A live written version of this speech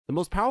The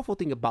most powerful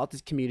thing about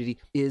this community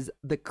is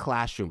the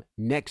classroom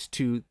next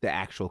to the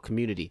actual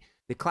community.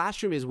 The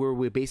classroom is where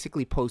we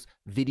basically post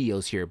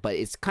videos here, but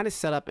it's kind of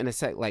set up in a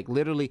set, like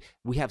literally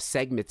we have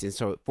segments. And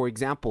so for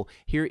example,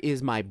 here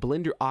is my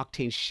Blender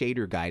Octane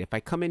shader guide. If I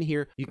come in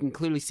here, you can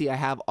clearly see I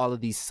have all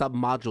of these sub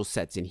module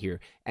sets in here,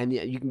 and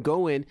you can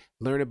go in,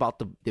 learn about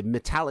the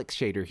metallic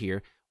shader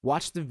here,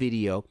 watch the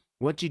video.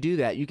 Once you do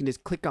that, you can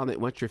just click on it.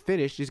 Once you're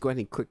finished, just go ahead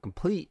and click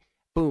complete.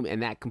 Boom,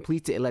 and that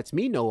completes it. It lets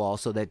me know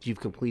also that you've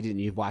completed and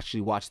you've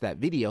actually watched that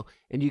video,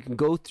 and you can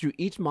go through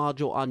each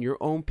module on your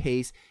own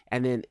pace.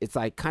 And then it's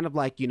like kind of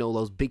like, you know,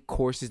 those big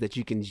courses that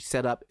you can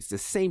set up. It's the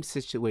same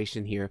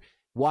situation here.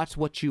 Watch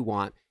what you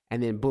want,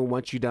 and then boom,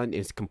 once you're done,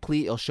 it's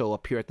complete. It'll show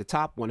up here at the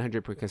top,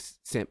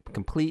 100%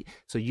 complete.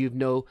 So you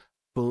know,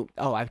 boom,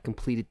 oh, I've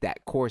completed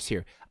that course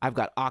here. I've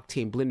got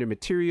Octane Blender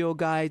material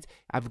guides.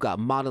 I've got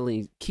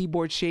modeling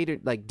keyboard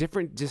shader, like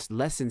different just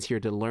lessons here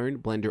to learn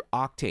Blender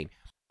Octane.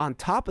 On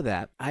top of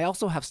that, I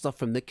also have stuff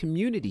from the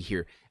community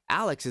here.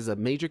 Alex is a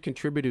major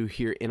contributor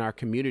here in our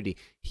community.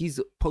 He's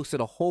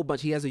posted a whole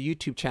bunch. He has a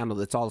YouTube channel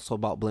that's also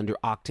about Blender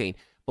Octane.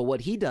 But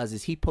what he does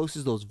is he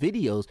posts those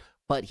videos,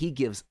 but he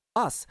gives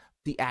us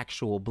the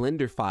actual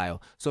Blender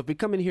file. So if we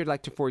come in here,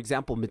 like for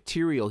example,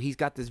 material, he's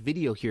got this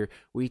video here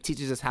where he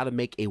teaches us how to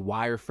make a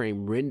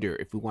wireframe render.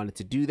 If we wanted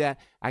to do that,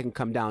 I can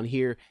come down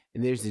here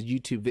and there's the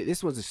YouTube video.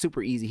 This one's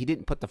super easy. He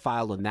didn't put the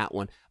file on that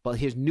one, but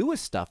his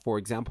newest stuff, for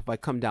example, if I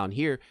come down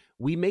here,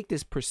 we make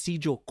this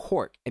procedural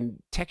cork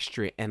and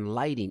texture it and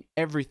lighting,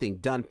 everything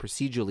done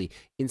procedurally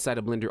inside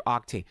of Blender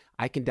Octane.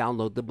 I can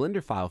download the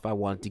Blender file if I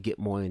wanted to get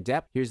more in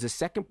depth. Here's the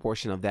second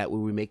portion of that where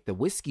we make the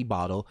whiskey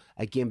bottle,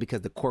 again,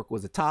 because the cork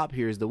was the top.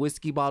 Here's the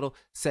whiskey bottle,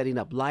 setting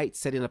up lights,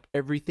 setting up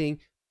everything.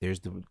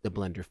 There's the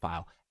Blender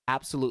file.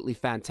 Absolutely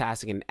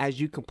fantastic. And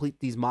as you complete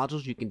these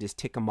modules, you can just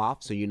tick them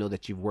off so you know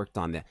that you've worked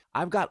on that.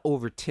 I've got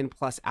over 10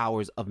 plus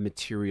hours of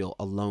material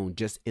alone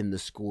just in the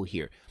school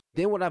here.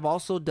 Then what I've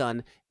also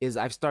done is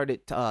I've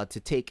started to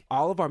take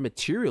all of our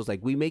materials. Like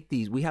we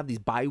have these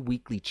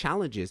bi-weekly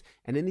challenges,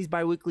 and in these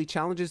bi-weekly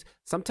challenges,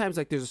 sometimes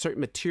like there's a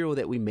certain material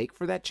that we make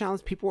for that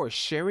challenge. People are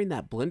sharing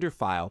that Blender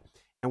file,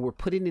 and we're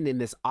putting it in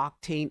this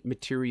Octane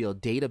material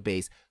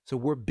database. So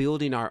we're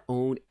building our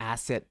own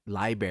asset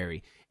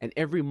library. And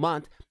every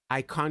month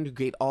I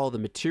congregate all the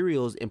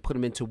materials and put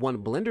them into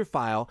one Blender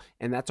file.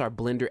 And that's our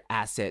Blender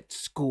asset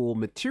school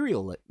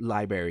material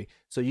library.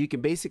 So you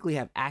can basically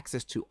have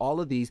access to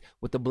all of these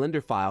with the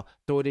Blender file,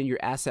 throw it in your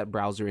asset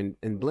browser in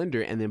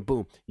Blender, and then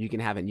boom, you can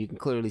have it. And you can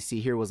clearly see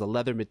here was a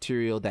leather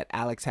material that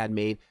Alex had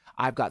made.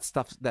 I've got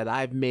stuff that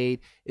I've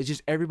made. It's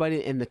just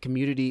everybody in the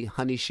community,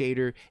 Honey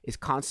Shader, is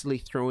constantly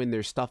throwing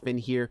their stuff in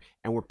here,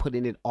 and we're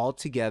putting it all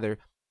together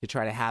to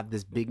try to have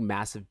this big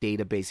massive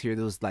database here.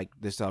 There was like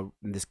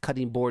this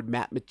cutting board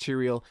mat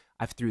material.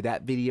 I've threw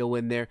that video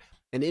in there,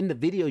 and in the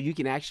video you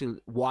can actually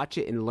watch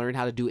it and learn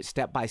how to do it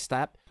step by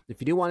step.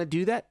 If you do want to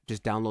do that,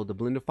 just download the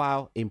Blender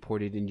file,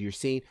 import it into your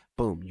scene,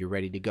 boom, you're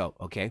ready to go.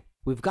 Okay,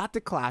 we've got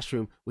the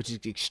classroom, which is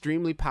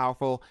extremely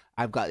powerful.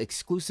 I've got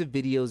exclusive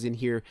videos in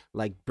here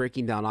like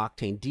breaking down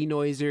Octane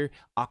Denoiser,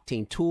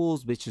 Octane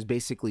Tools, which is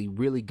basically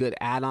really good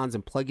add-ons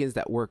and plugins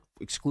that work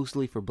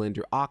exclusively for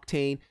Blender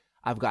Octane.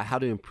 I've got how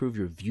to improve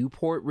your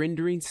viewport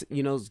renderings,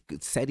 you know,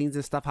 settings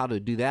and stuff, how to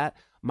do that.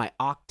 My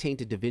Octane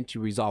to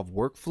DaVinci Resolve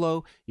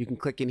workflow. You can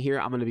click in here.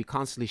 I'm going to be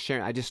constantly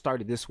sharing. I just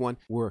started this one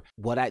where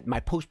my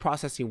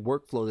post-processing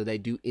workflow that I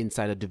do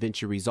inside of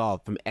DaVinci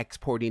Resolve, from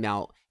exporting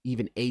out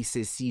even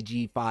ACES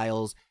CG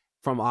files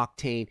from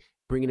Octane,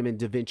 bringing them in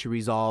DaVinci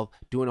Resolve,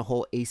 doing a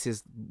whole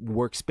ACES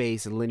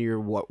workspace and linear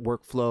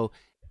workflow,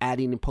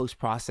 adding in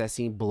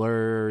post-processing,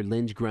 blur,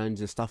 lens grunge,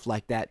 and stuff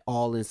like that,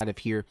 all inside of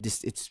here.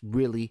 It's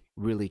really,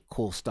 really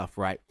cool stuff,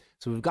 right?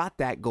 So we've got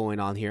that going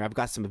on here. I've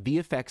got some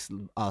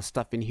VFX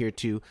stuff in here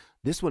too.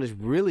 This one is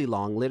really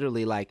long,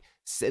 literally like,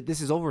 this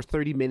is over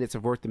 30 minutes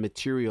of worth of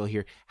material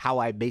here, how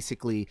I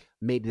basically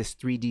made this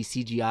 3D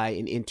CGI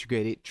and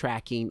integrated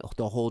tracking,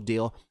 the whole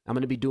deal. I'm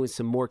going to be doing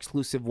some more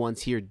exclusive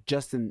ones here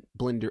just in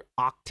Blender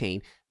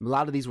Octane. A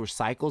lot of these were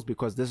cycles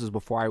because this was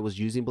before I was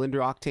using Blender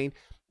Octane,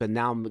 but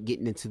now I'm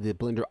getting into the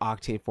Blender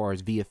Octane for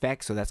as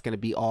VFX, so that's going to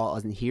be all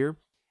in here.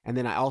 And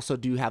then I also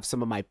do have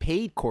some of my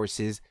paid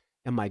courses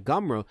and my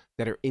Gumroad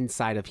that are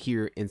inside of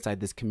here, inside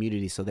this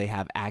community, so they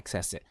have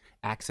access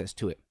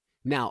to it.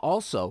 Now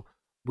also,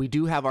 we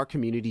do have our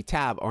community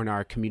tab on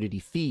our community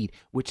feed,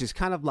 which is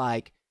kind of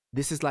like,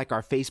 this is like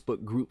our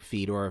Facebook group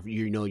feed, or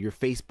you know, your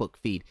Facebook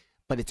feed,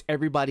 but it's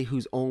everybody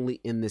who's only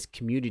in this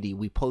community.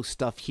 We post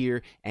stuff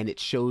here and it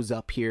shows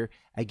up here.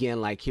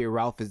 Again, like here,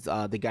 Ralph is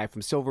the guy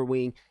from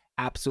Silverwing,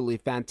 absolutely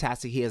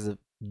fantastic. He has a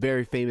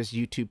very famous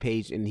YouTube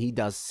page, and he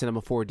does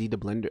Cinema 4D to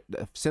Blender,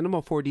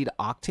 Cinema 4D to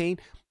Octane,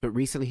 but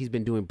recently he's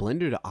been doing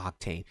Blender to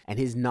Octane, and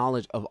his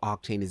knowledge of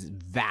Octane is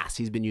vast.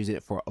 He's been using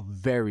it for a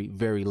very,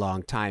 very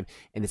long time,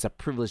 and it's a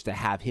privilege to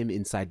have him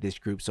inside this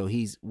group. So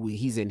he's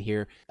in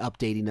here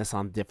updating us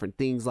on different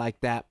things like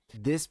that.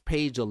 This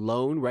page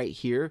alone right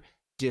here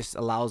just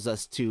allows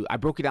us to, I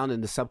broke it down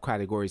into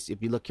subcategories.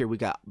 If you look here, we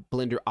got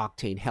Blender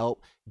Octane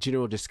help,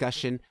 general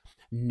discussion,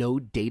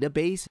 node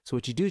database. So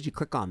what you do is you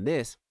click on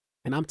this,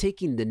 and I'm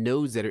taking the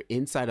nodes that are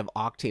inside of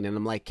Octane and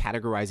I'm like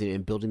categorizing it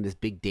and building this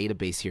big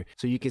database here.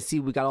 So you can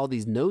see we got all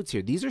these nodes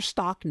here. These are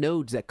stock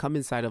nodes that come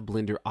inside of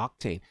Blender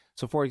Octane.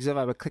 So for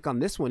example, I would click on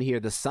this one here,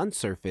 the sun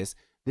surface.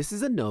 This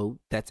is a node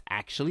that's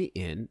actually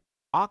in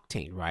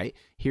Octane, right?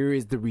 Here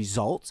is the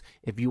results.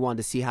 If you want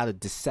to see how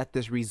to set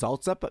this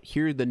results up,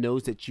 here are the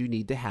nodes that you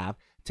need to have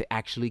to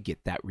actually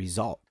get that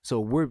result.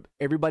 So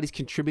everybody's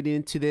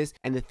contributing to this.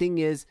 And the thing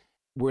is,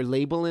 we're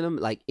labeling them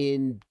like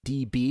in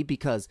DB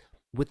because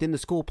within the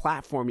school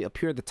platform, up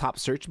here at the top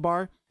search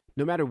bar,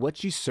 no matter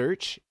what you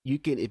search, you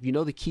can, if you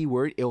know the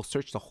keyword, it'll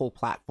search the whole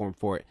platform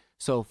for it.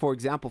 So for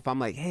example, if I'm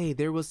like, hey,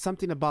 there was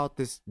something about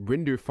this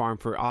render farm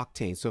for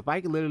Octane. So if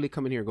I can literally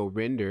come in here and go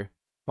render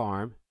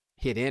farm,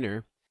 hit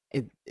enter,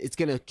 it's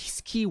going to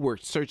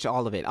keyword search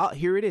all of it. Oh,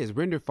 here it is,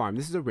 render farm.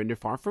 This is a render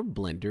farm for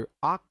Blender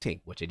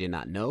Octane, which I did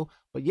not know.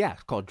 But yeah,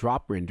 it's called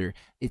Drop Render.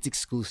 It's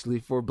exclusively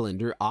for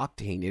Blender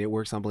Octane, and it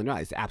works on Blender.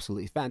 It's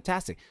absolutely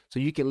fantastic. So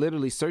you can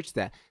literally search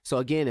that. So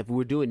again, if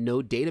we're doing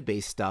node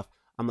database stuff,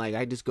 I'm like,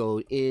 I just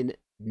go in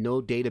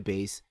node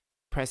database,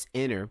 press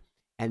enter,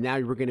 and now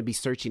we're going to be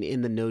searching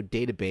in the node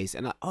database.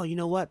 And oh, you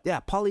know what? Yeah,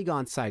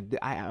 polygon side.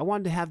 I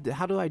wanted to have,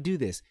 how do I do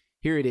this?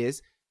 Here it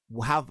is.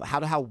 How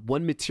to have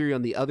one material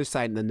on the other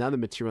side and another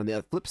material on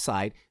the flip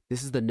side.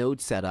 This is the node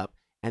setup.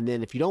 And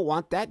then if you don't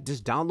want that,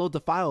 just download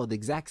the file of the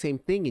exact same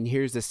thing. And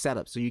here's the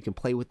setup. So you can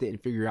play with it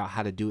and figure out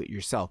how to do it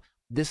yourself.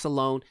 This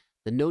alone,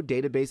 the node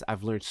database,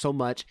 I've learned so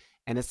much.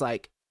 And it's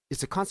like,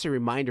 it's a constant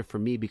reminder for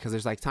me because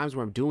there's like times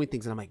where I'm doing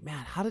things and I'm like,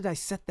 man, how did I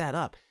set that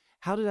up?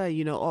 How did I,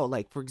 oh,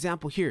 like for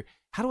example here,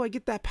 how do I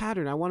get that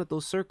pattern? I wanted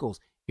those circles.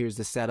 Here's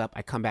the setup.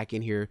 I come back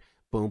in here,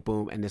 boom,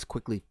 boom, and just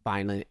quickly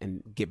find it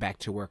and get back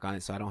to work on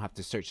it so I don't have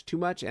to search too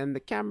much. And the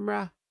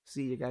camera,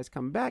 see you guys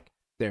coming back.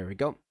 There we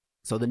go.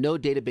 So the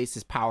node database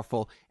is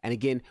powerful. And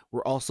again,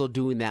 we're also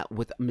doing that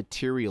with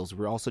materials.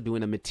 We're also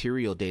doing a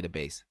material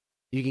database.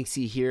 You can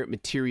see here,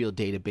 material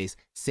database,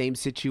 same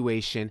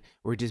situation.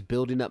 We're just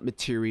building up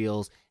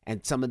materials.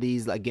 And some of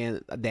these,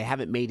 again, they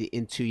haven't made it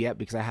into yet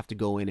because I have to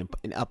go in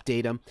and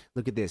update them.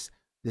 Look at this.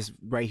 This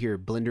right here,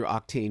 Blender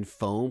Octane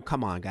foam.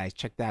 Come on, guys,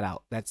 check that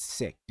out. That's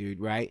sick,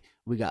 dude, right?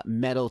 We got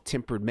metal,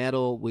 tempered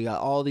metal. We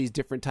got all these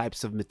different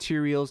types of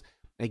materials.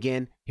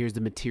 Again, here's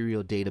the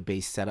material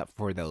database set up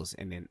for those.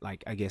 And then,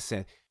 like I guess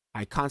said,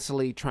 I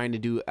constantly trying to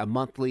do a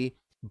monthly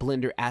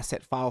Blender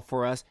asset file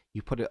for us.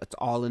 You put it, it's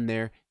all in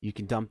there. You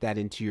can dump that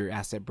into your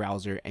asset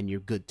browser and you're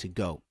good to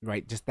go,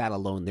 right? Just that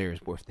alone there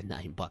is worth the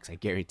 $9. I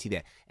guarantee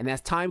that. And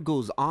as time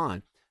goes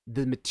on,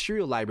 the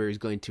material library is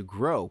going to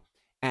grow.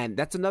 And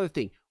that's another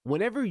thing.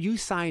 Whenever you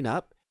sign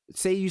up,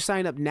 say you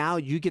sign up now,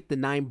 you get the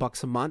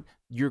 $9 a month.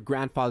 You're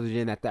grandfathered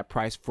in at that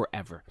price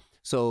forever.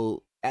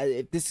 So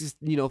if this is,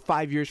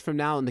 5 years from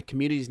now and the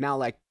community is now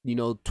like,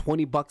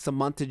 $20 a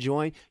month to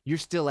join, you're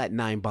still at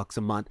 $9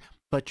 a month,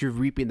 but you're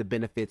reaping the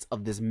benefits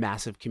of this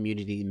massive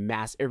community,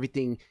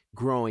 everything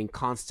growing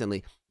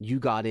constantly. You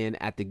got in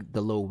at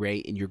the low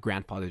rate and you're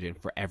grandfathered in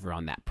forever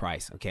on that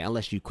price. Okay.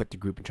 Unless you quit the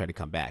group and try to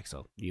come back.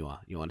 So you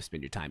want to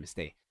spend your time and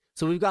stay.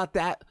 So we've got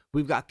that.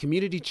 We've got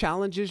community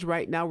challenges.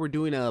 Right now we're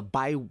doing a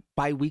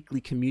bi-weekly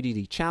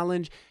community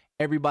challenge.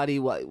 Everybody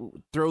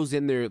throws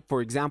in there,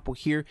 for example,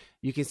 here,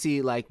 you can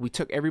see like we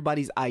took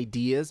everybody's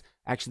ideas.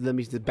 Actually, let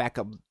me just back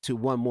up to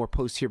one more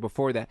post here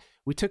before that.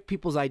 We took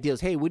people's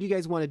ideas. Hey, what do you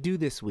guys want to do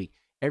this week?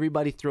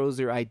 Everybody throws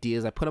their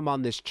ideas. I put them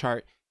on this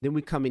chart. Then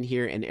we come in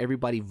here and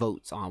everybody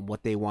votes on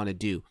what they want to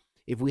do.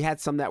 If we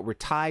had some that were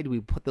tied, we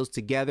put those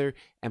together.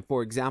 And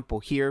for example,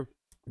 here,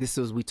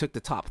 we took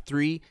the top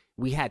 3.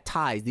 We had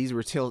ties. These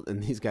were still,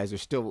 and these guys are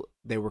still,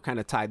 they were kind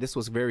of tied. This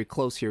was very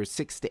close here,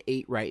 6 to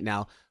 8 right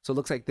now. So it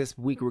looks like this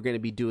week we're going to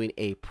be doing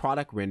a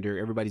product render.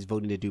 Everybody's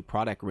voting to do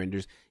product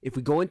renders. If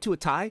we go into a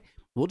tie,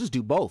 we'll just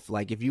do both.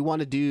 Like if you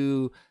want to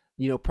do,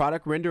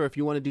 product render, or if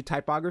you want to do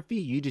typography,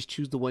 you just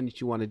choose the one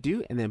that you want to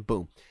do and then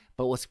boom.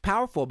 But what's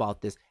powerful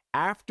about this,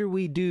 after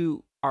we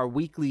do our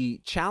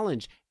weekly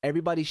challenge,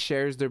 everybody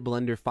shares their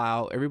Blender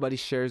file, everybody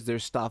shares their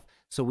stuff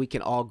so we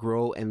can all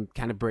grow and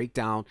kind of break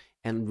down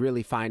and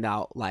really find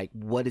out like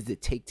what does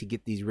it take to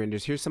get these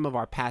renders. Here's some of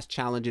our past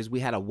challenges.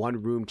 We had a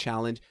 1-room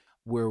challenge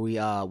where we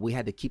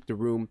had to keep the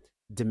room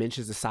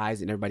dimensions the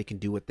size and everybody can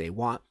do what they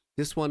want.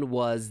 This one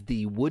was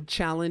the wood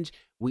challenge.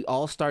 We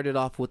all started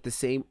off with the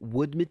same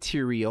wood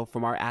material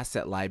from our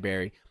asset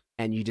library,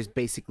 and you just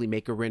basically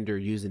make a render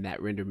using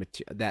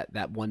that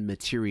that one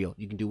material.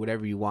 You can do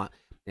whatever you want.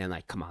 And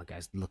like, come on,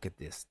 guys, look at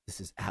this. This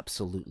is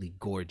absolutely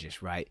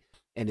gorgeous, right?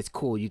 And it's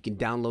cool. You can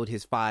download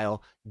his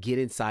file, get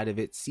inside of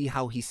it, see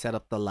how he set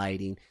up the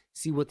lighting,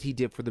 see what he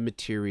did for the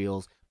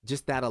materials.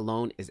 Just that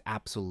alone is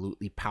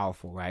absolutely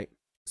powerful, right?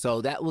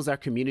 So that was our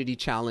community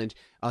challenge.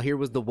 Here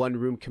was the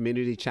 1-room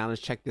community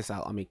challenge. Check this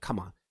out. I mean, come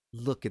on,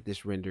 look at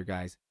this render,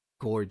 guys.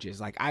 Gorgeous.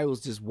 Like I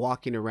was just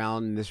walking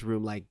around in this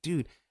room like,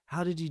 dude,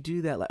 how did you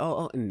do that? Like,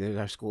 oh, and there's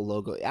our school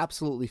logo.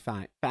 Absolutely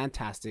fine.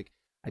 Fantastic.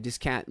 I just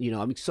can't,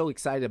 I'm so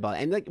excited about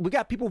it. And like, we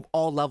got people of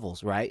all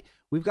levels, right?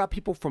 We've got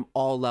people from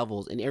all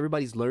levels and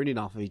everybody's learning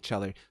off of each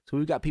other. So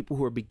we've got people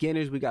who are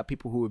beginners. We got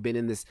people who have been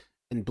in this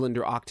in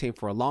Blender Octane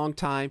for a long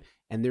time,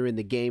 and they're in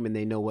the game and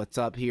they know what's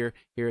up here.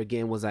 Here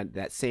again was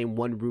that same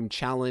one room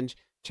challenge.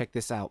 Check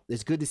this out.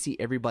 It's good to see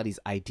everybody's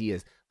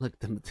ideas. Look,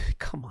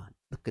 come on,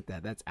 look at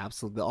that. That's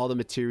absolutely all the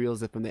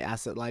materials from the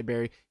asset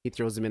library. He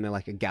throws them in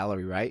like a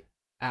gallery, right?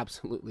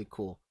 Absolutely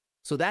cool.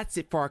 So that's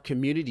it for our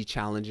community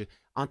challenge.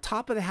 On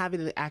top of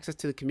having the access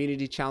to the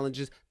community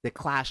challenges, the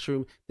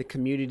classroom, the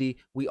community,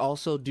 I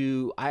also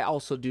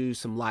do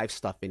some live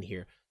stuff in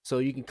here. So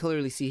you can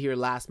clearly see here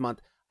last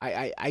month,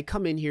 I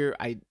come in here,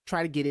 I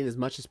try to get in as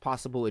much as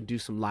possible and do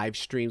some live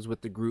streams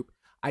with the group.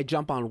 I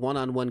jump on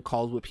one-on-one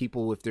calls with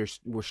people if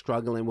we're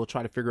struggling. We'll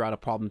try to figure out a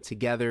problem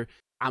together.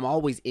 I'm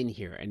always in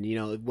here, and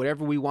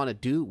whatever we want to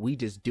do, we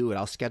just do it.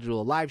 I'll schedule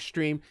a live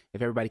stream.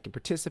 If everybody can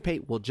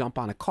participate, we'll jump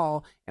on a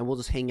call and we'll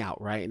just hang out,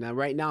 right? And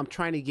right now I'm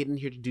trying to get in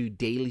here to do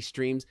daily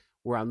streams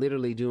where I'm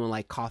literally doing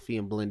like coffee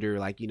and Blender,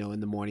 like, in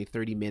the morning,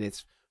 30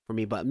 minutes for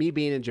me. But me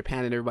being in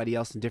Japan and everybody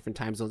else in different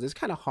time zones, it's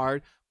kind of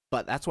hard.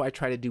 But that's why I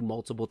try to do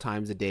multiple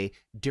times a day,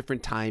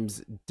 different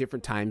times,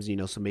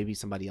 so maybe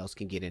somebody else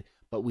can get in.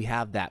 But we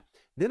have that.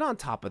 Then on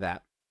top of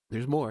that,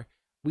 there's more.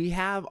 We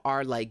have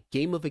our like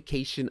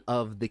gamification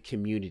of the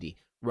community,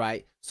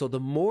 right? So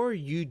the more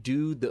you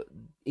do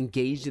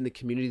engaged in the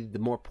community, the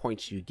more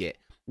points you get.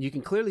 You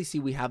can clearly see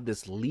we have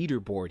this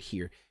leaderboard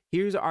here.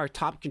 Here's our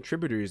top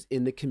contributors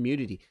in the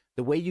community.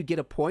 The way you get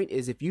a point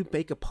is if you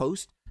make a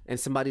post and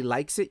somebody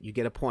likes it, you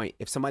get a point.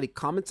 If somebody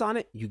comments on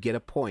it, you get a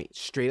point.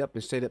 Straight up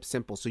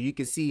simple. So you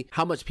can see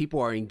how much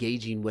people are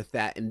engaging with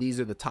that. And these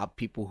are the top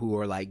people who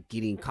are like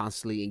getting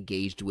constantly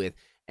engaged with.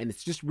 And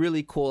it's just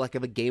really cool, like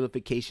of a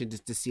gamification,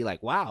 just to see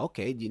like, wow,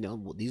 okay,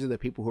 these are the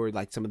people who are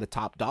like some of the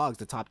top dogs,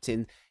 the top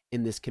 10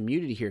 in this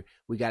community here.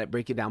 We got it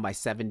break it down by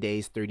 7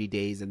 days, 30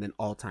 days, and then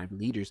all-time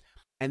leaders.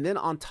 And then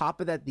on top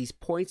of that, these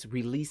points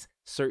release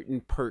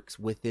certain perks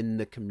within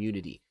the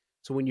community.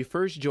 So when you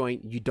first join,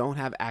 you don't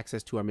have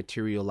access to our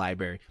material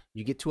library.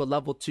 You get to a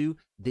level 2,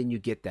 then you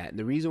get that. And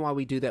the reason why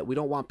we do that, we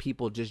don't want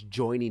people just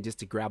joining just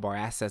to grab our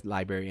asset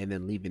library and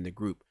then leaving the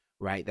group,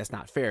 right? That's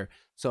not fair.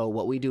 So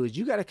what we do is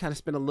you got to kind of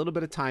spend a little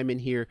bit of time in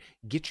here,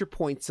 get your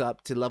points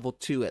up to level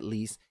 2 at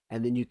least,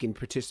 and then you can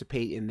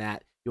participate in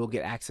that. You'll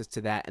get access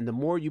to that. And the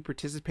more you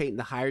participate and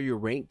the higher your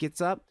rank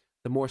gets up,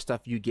 the more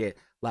stuff you get.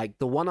 Like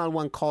the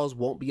one-on-one calls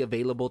won't be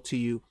available to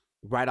you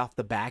right off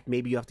the back.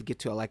 Maybe you have to get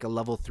to like a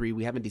level 3.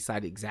 We haven't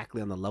decided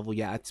exactly on the level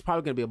yet. It's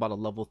probably going to be about a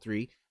level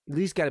 3. At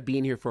least got to be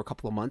in here for a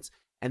couple of months.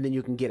 And then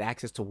you can get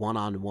access to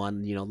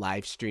one-on-one,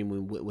 live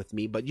streaming with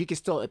me. But you can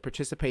still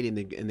participate in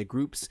the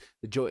groups,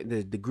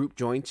 the group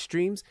join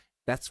streams.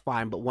 That's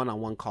fine, but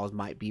one-on-one calls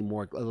might be a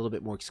little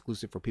bit more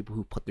exclusive for people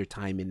who put their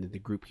time into the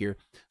group here.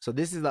 So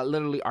this is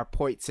literally our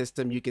point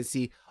system. You can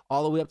see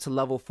all the way up to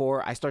level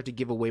 4. I start to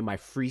give away my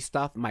free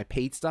stuff, my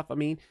paid stuff.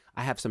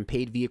 I have some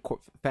paid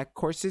VFX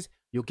courses.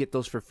 You'll get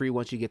those for free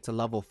once you get to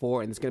level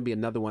 4. And there's going to be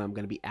another one I'm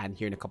going to be adding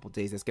here in a couple of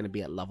days. That's going to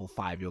be at level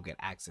 5. You'll get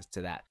access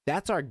to that.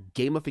 That's our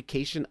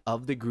gamification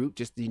of the group,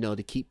 just,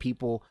 to keep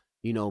people,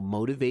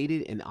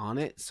 motivated and on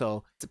it.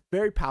 So it's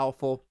very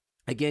powerful.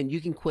 Again,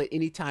 you can quit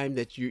anytime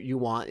that you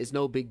want. It's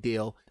no big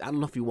deal. I don't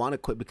know if you want to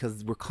quit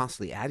because we're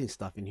constantly adding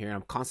stuff in here.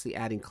 I'm constantly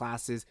adding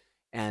classes.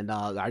 And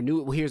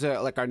here's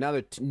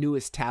another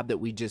newest tab that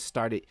we just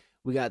started.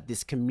 We got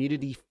this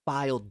community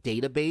file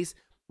database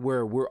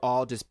where we're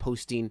all just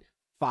posting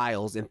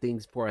files and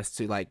things for us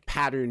to like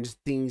patterns,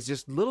 things,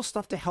 just little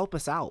stuff to help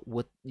us out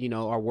with,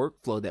 our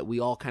workflow that we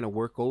all kind of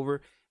work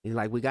over. And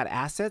like we got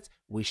assets,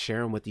 we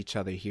share them with each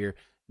other here.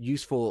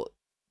 Useful,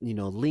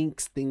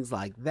 links, things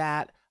like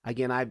that.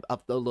 Again, I've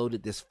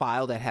uploaded this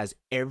file that has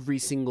every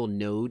single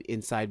node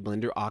inside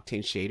Blender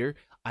Octane Shader.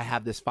 I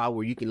have this file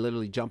where you can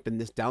literally jump in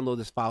this, download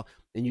this file,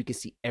 and you can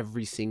see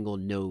every single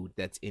node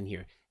that's in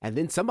here. And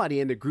then somebody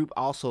in the group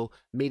also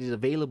made it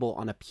available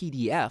on a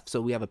PDF.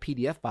 So we have a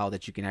PDF file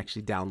that you can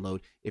actually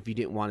download if you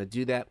didn't want to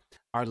do that.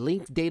 Our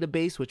linked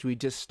database, which we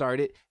just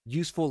started,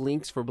 useful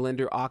links for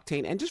Blender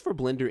Octane and just for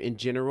Blender in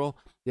general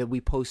that we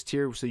post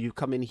here. So you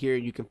come in here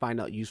and you can find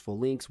out useful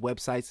links,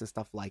 websites, and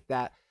stuff like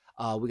that.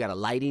 We got a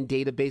lighting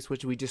database,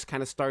 which we just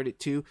kind of started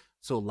too.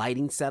 So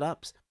lighting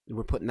setups,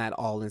 we're putting that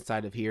all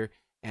inside of here.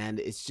 And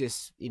it's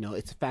just,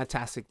 it's a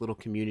fantastic little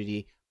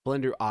community.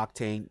 Blender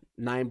Octane,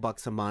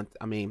 $9 a month.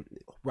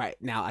 Right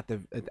now at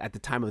the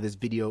time of this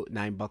video,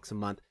 $9 a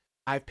month.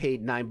 I've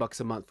paid $9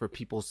 a month for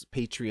people's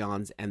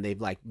Patreons, and they've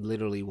like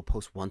literally will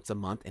post once a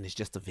month, and it's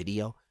just a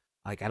video.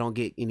 Like I don't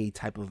get any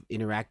type of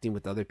interacting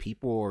with other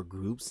people or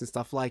groups and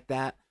stuff like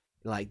that.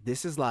 Like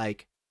this is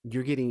like,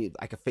 you're getting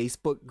like a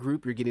Facebook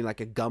group, you're getting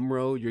like a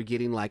Gumroad, you're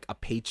getting like a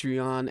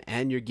Patreon,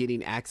 and you're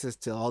getting access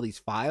to all these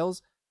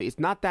files. It's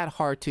not that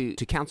hard to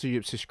cancel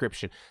your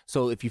subscription.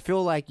 So if you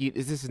feel like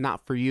this is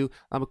not for you,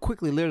 I'm gonna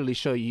quickly literally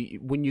show you.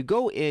 When you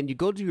go in, you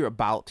go to your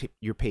about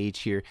your page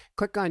here,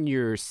 click on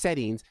your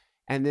settings,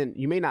 and then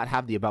you may not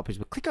have the about page,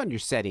 but click on your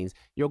settings.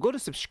 You'll go to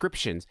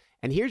subscriptions,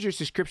 and here's your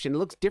subscription. It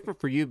looks different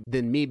for you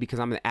than me because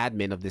I'm an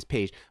admin of this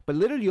page, but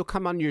literally you'll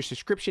come on your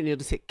subscription, you'll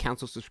just hit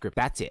cancel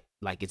subscription. That's it.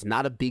 Like, it's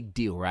not a big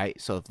deal, right?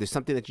 So if there's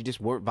something that you just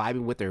weren't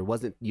vibing with, or it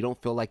wasn't, you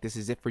don't feel like this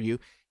is it for you,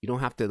 you don't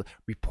have to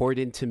report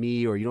into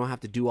me, or you don't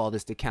have to do all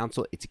this to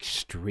cancel. It's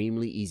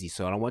extremely easy.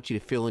 So I don't want you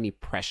to feel any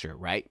pressure,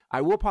 right? I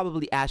will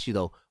probably ask you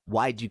though,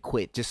 why'd you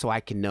quit? Just so I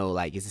can know,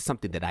 like, is it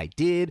something that I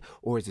did,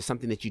 or is it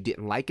something that you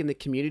didn't like in the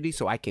community,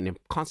 so I can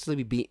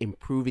constantly be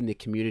improving the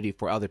community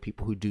for other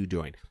people who do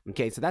join.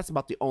 Okay, so that's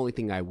about the only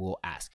thing I will ask.